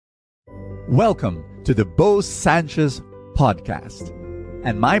Welcome to the Bo Sanchez podcast.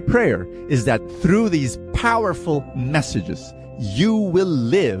 And my prayer is that through these powerful messages, you will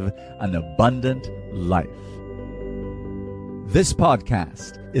live an abundant life. This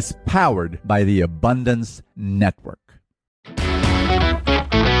podcast is powered by the Abundance Network.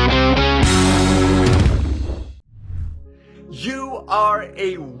 You are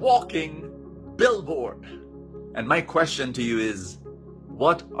a walking billboard. And my question to you is,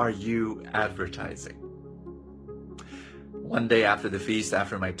 what are you advertising? One day after the feast,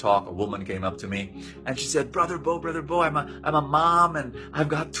 after my talk, a woman came up to me and she said, Brother Bo, I'm a mom and I've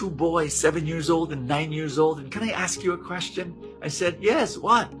got 2 boys, 7 years old and 9 years old. And can I ask you a question? I said, yes,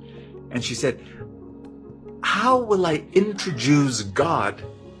 what? And she said, how will I introduce God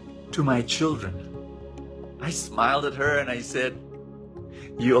to my children? I smiled at her and I said,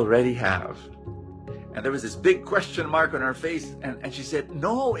 you already have. And there was this big question mark on her face. And she said,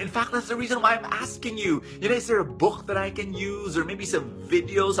 no, in fact, that's the reason why I'm asking you. Is there a book that I can use or maybe some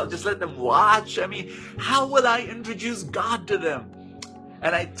videos? I'll just let them watch. How will I introduce God to them?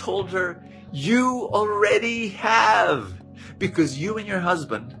 And I told her, you already have. Because you and your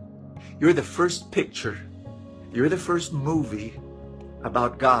husband, you're the first picture. You're the first movie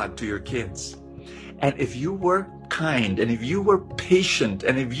about God to your kids. And if you were kind, and if you were patient,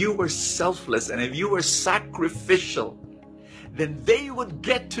 and if you were selfless, and if you were sacrificial, then they would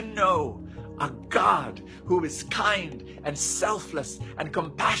get to know a God who is kind and selfless and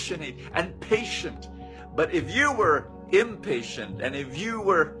compassionate and patient. But if you were impatient, and if you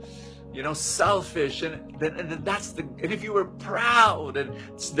were selfish, and if you were proud, and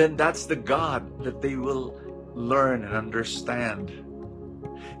then that's the God that they will learn and understand.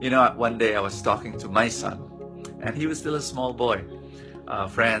 One day I was talking to my son, and he was still a small boy,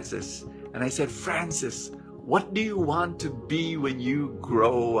 Francis. And I said, Francis, what do you want to be when you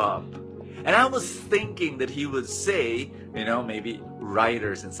grow up? And I was thinking that he would say, maybe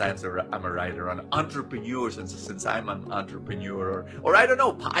writer, since I'm a writer, or an entrepreneur, since I'm an entrepreneur, or I don't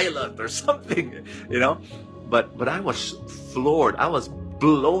know, pilot or something, But I was floored. I was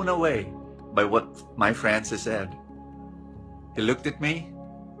blown away by what my Francis said. He looked at me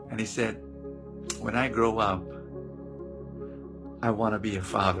and he said, when I grow up, I want to be a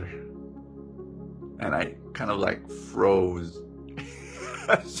father. And I kind of froze.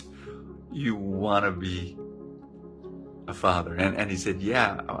 You want to be a father? And he said,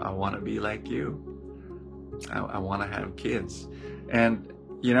 yeah, I want to be like you. I want to have kids. And,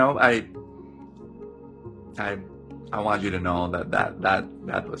 I want you to know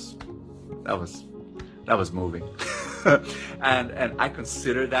that was moving. and I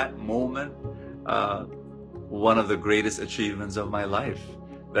consider that moment one of the greatest achievements of my life,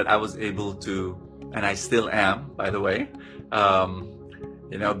 that I was able to, and I still am, by the way,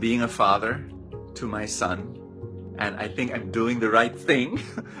 being a father to my son. And I think I'm doing the right thing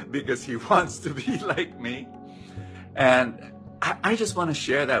because he wants to be like me. And I just want to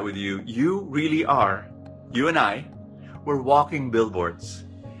share that with you. You really are, you and I, we're walking billboards,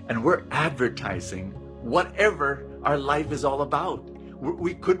 and we're advertising whatever our life is all about.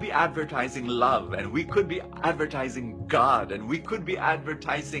 We could be advertising love, and we could be advertising God, and we could be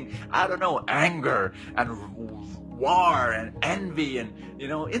advertising, anger and war and envy and,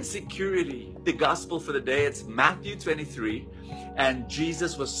 insecurity. The gospel for the day, it's Matthew 23. And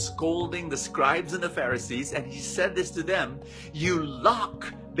Jesus was scolding the scribes and the Pharisees, and he said this to them: you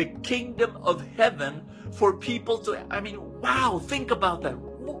lock the kingdom of heaven for people to, wow, think about that.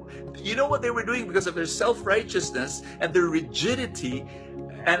 You know what they were doing? Because of their self-righteousness and their rigidity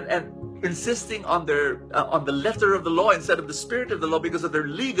and insisting on the letter of the law instead of the spirit of the law, because of their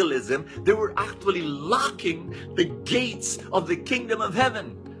legalism, they were actually locking the gates of the kingdom of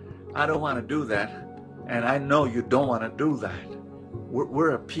heaven. I don't want to do that. And I know you don't want to do that.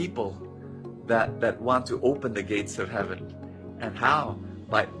 We're a people that want to open the gates of heaven. And how?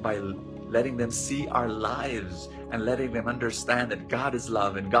 By letting them see our lives and letting them understand that God is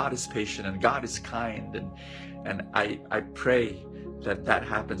love and God is patient and God is kind. And I pray that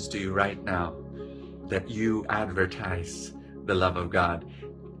happens to you right now, that you advertise the love of God.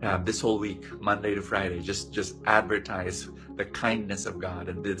 This whole week, Monday to Friday, just advertise the kindness of God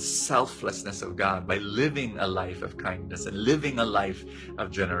and the selflessness of God by living a life of kindness and living a life of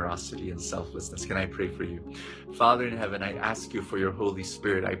generosity and selflessness. Can I pray for you? Father in heaven, I ask you for your Holy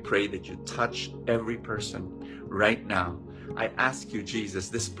Spirit. I pray that you touch every person right now. I ask you, Jesus,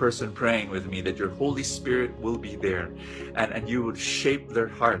 this person praying with me, that your Holy Spirit will be there and you would shape their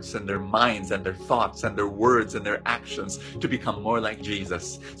hearts and their minds and their thoughts and their words and their actions to become more like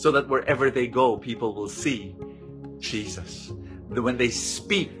Jesus, so that wherever they go, people will see Jesus. that when they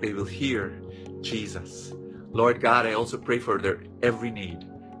speak, they will hear Jesus. Lord God, I also pray for their every need,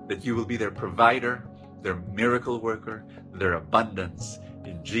 that you will be their provider, their miracle worker, their abundance.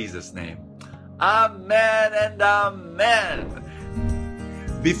 In Jesus' name. Amen and amen.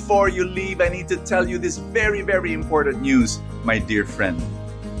 Before you leave, I need to tell you this very, very important news, my dear friend.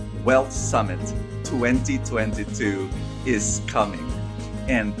 Wealth Summit 2022 is coming.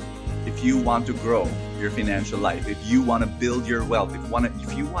 And if you want to grow your financial life, if you want to build your wealth, if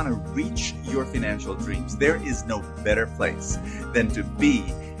you want to reach your financial dreams, there is no better place than to be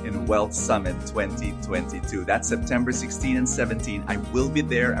in Wealth Summit 2022. That's September 16 and 17. I will be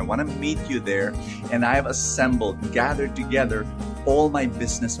there. I want to meet you there. And I have gathered together all my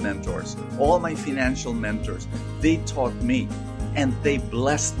business mentors, all my financial mentors. They taught me and they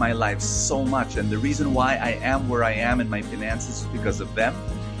blessed my life so much. And the reason why I am where I am in my finances is because of them.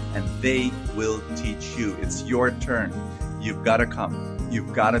 And they will teach you. It's your turn. You've got to come.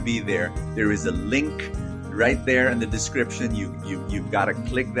 You've got to be there. There is a link right there in the description. You've got to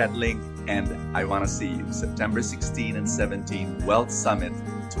click that link, and I want to see you. September 16 and 17, Wealth Summit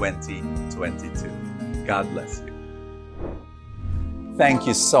 2022. God bless you. Thank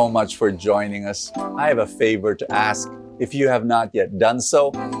you so much for joining us. I have a favor to ask. If you have not yet done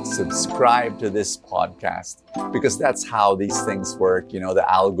so, subscribe to this podcast, because that's how these things work, the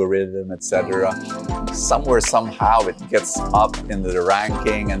algorithm, etc. Somewhere, somehow it gets up into the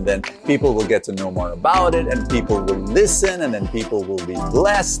ranking, and then people will get to know more about it, and people will listen, and then people will be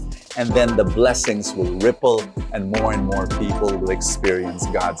blessed, and then the blessings will ripple, and more people will experience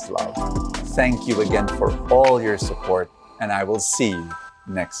God's love. Thank you again for all your support, and I will see you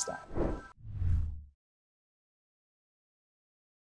next time.